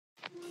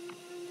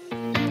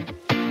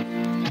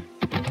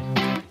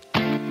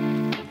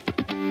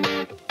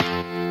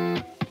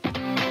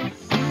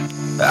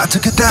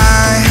took a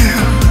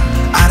dive.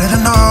 I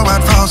didn't know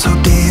I'd fall so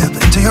deep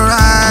into your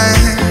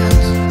eyes.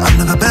 I've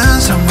never been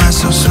somewhere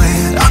so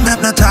sweet. I'm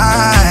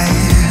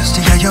hypnotized.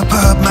 Yeah, you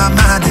put my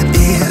mind at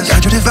ease.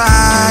 Got you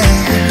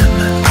divine.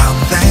 I'm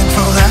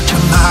thankful that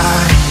you're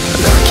mine.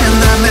 Looking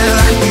at me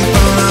like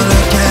people are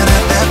looking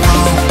at their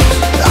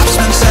phones. I've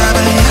spent 7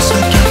 years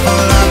looking for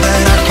love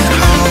that I can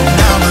hold.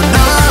 Now I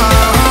know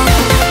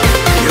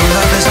your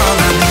love is all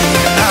I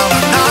need. Now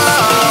I know.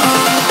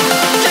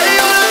 Yeah,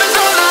 your love is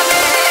all I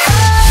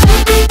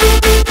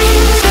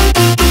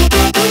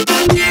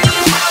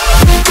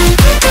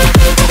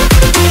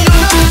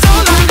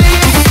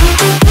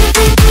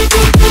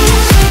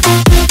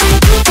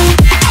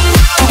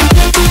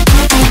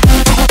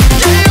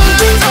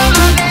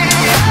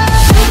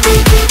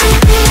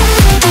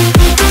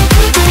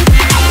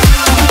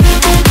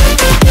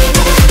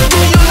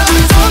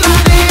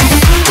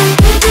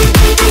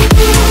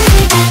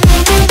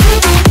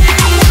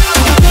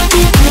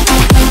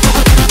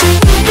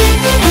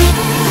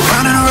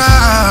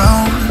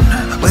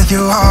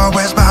you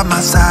always by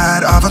my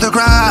side, off of the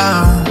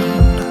ground.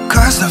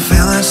 Cause the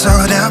feeling's so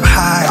damn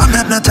high. I'm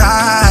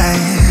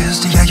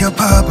hypnotized. Yeah, you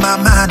put my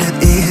mind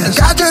at ease.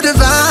 Got you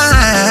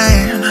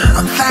divine.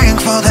 I'm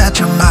thankful that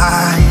you're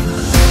mine.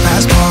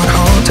 Passport,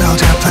 hotel,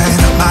 jet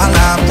plane. My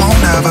life won't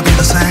ever be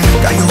the same.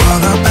 Got you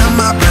all up in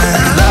my brain.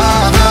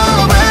 Love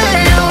the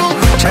way you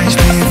changed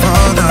me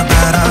for the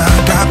better.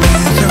 Got me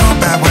through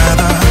bad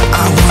weather.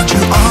 I want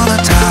you all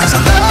the time. 'Cause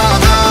I love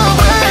the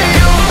way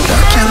you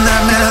looking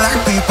at me like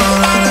people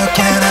are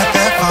looking at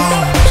their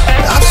phones.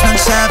 I've spent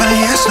 7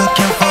 years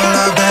looking for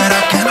love that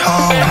I can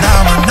hold.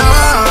 Now I know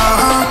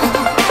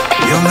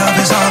your love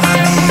is all I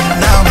need.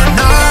 Now I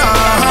know.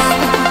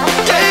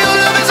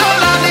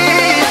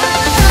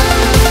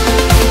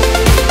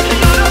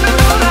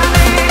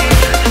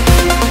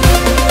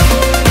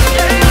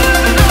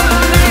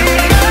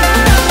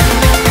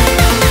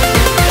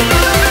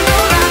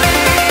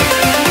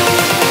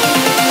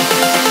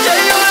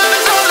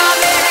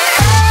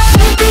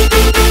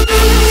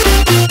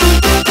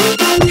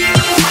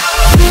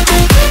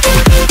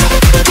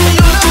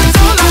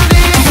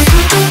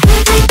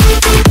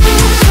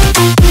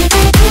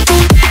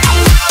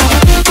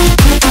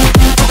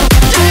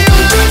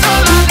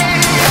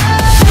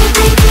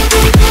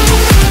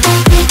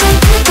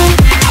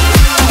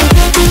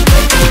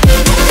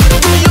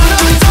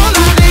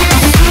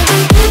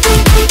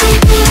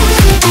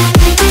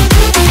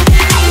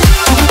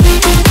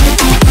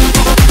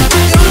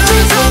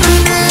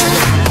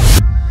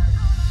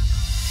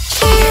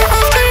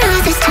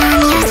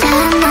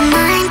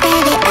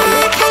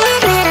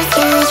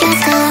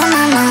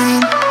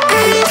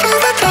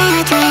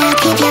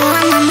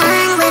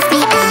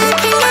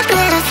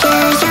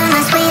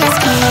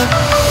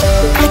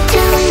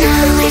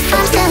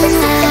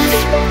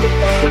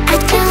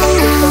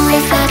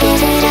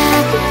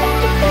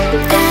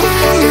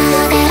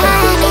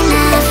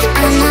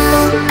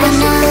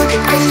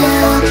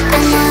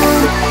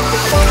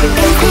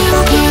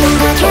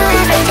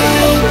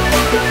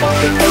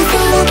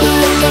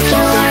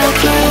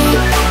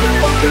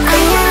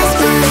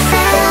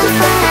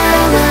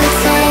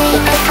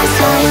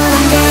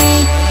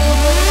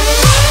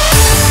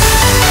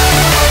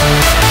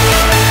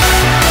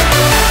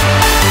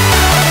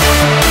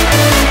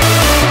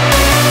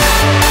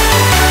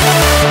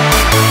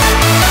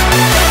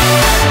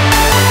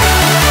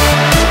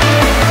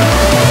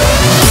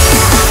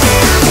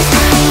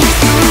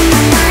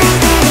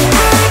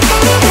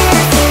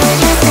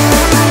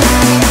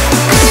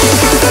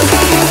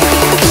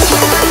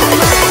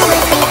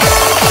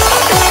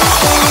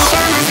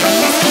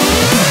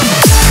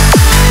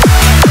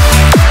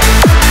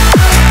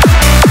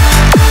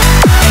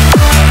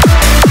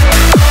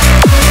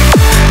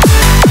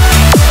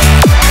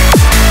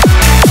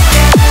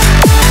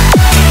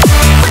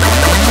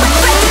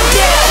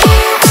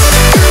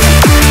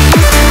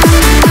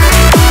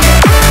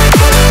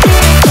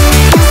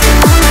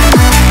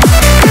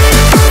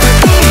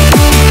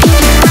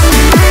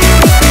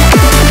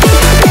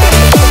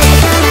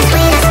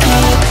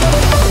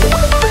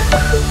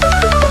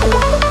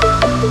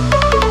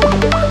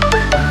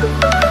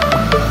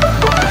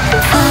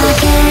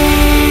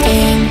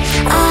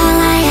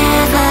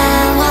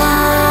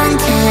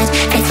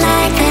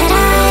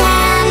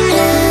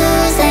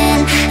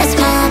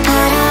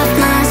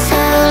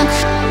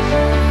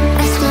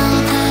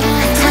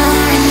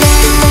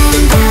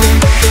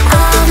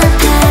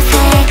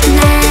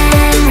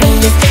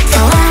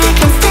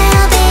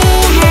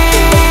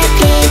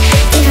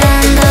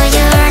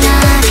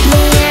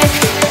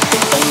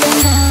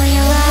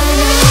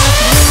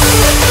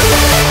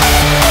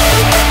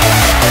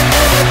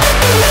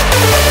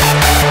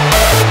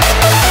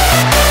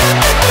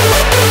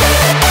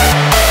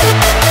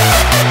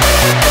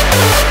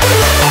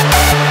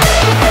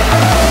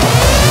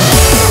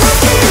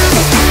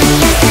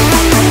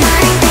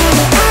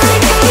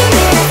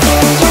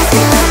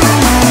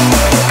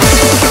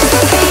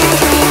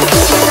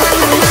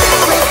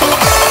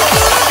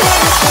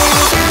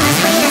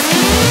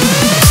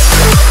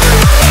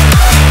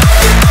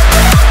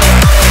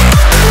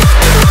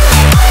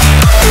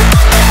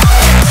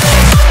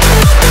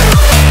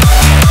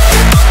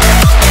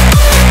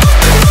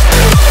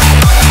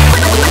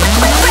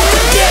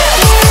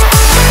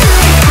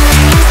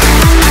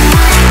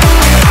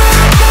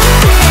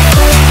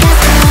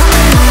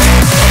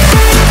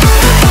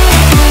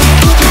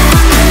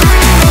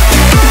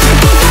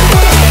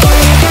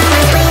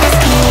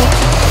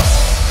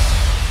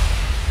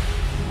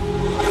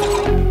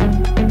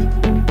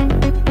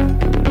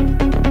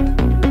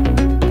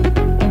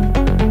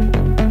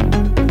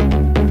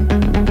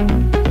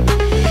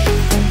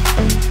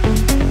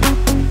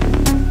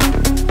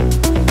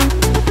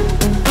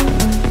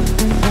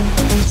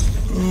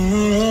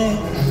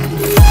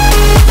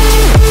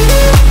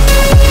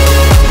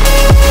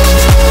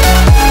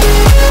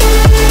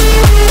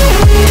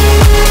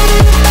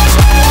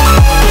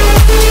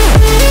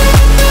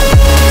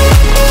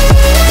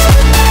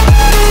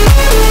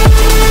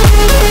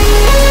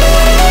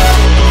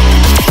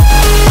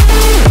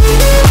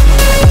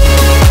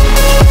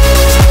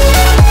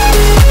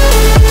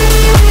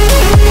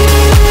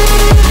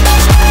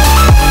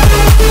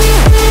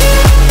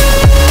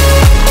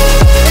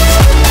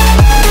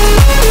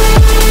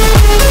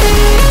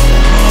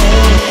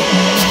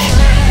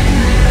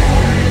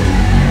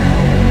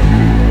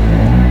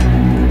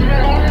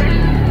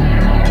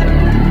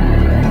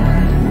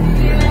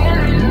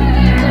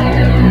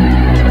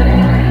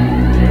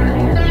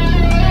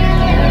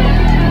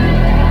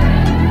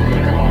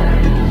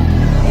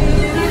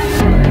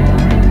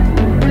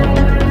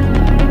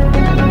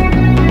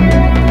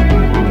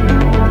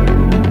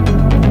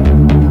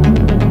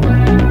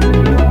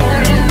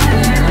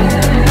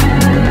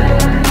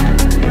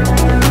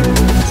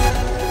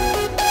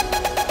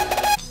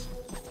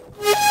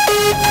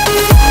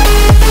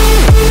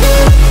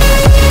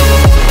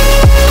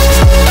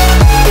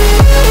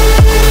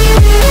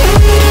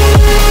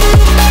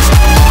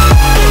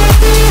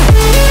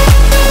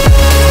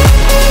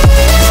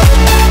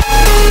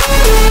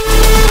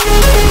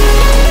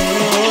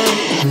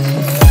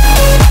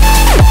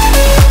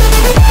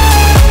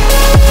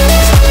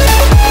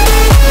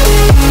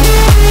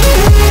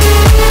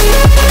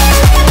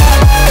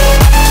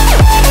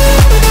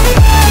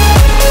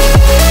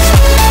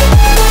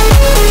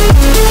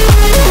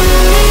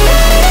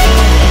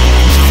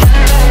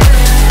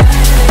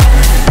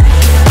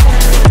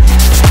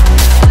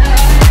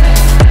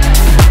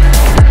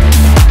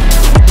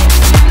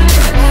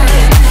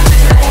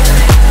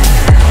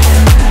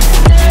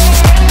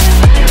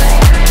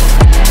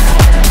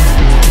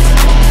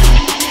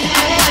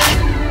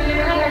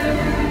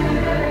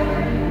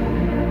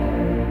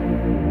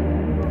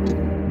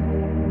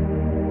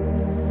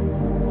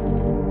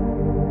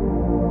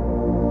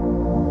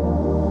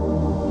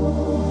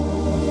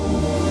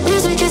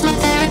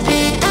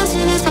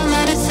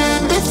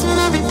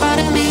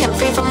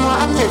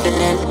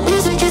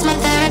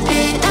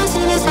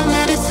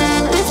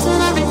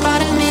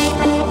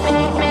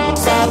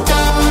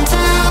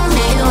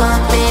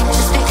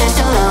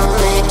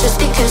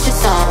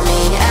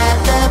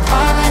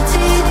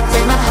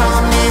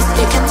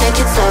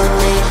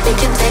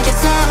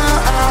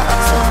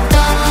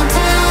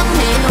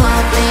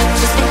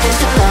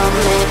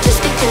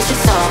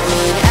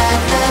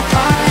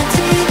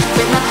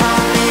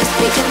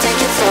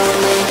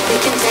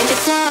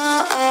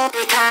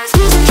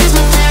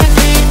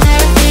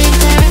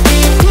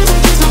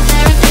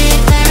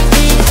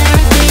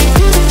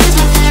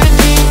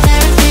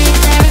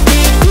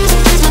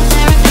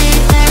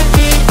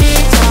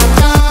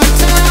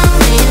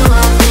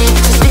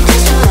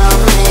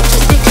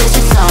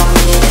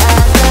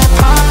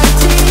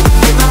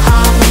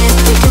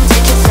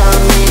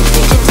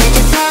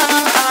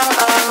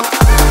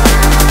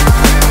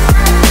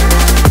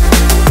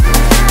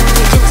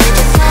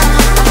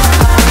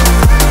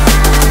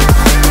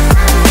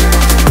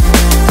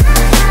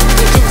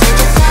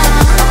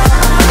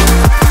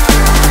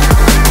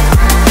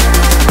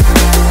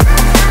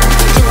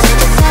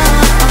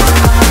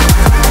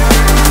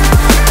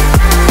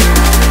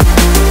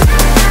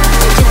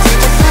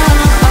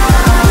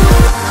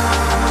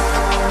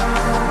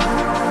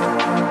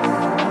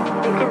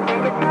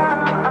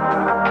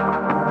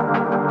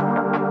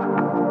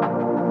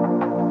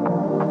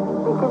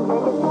 Music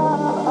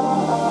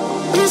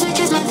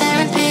is my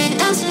therapy,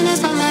 dancing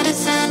is my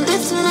medicine.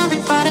 Lifting every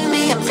part of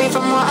me, I'm free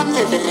from what I'm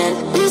living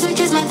in. Music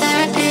is my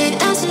therapy,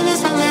 dancing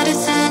is my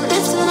medicine.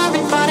 Lifting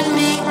every part of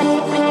me.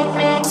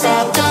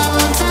 Stop.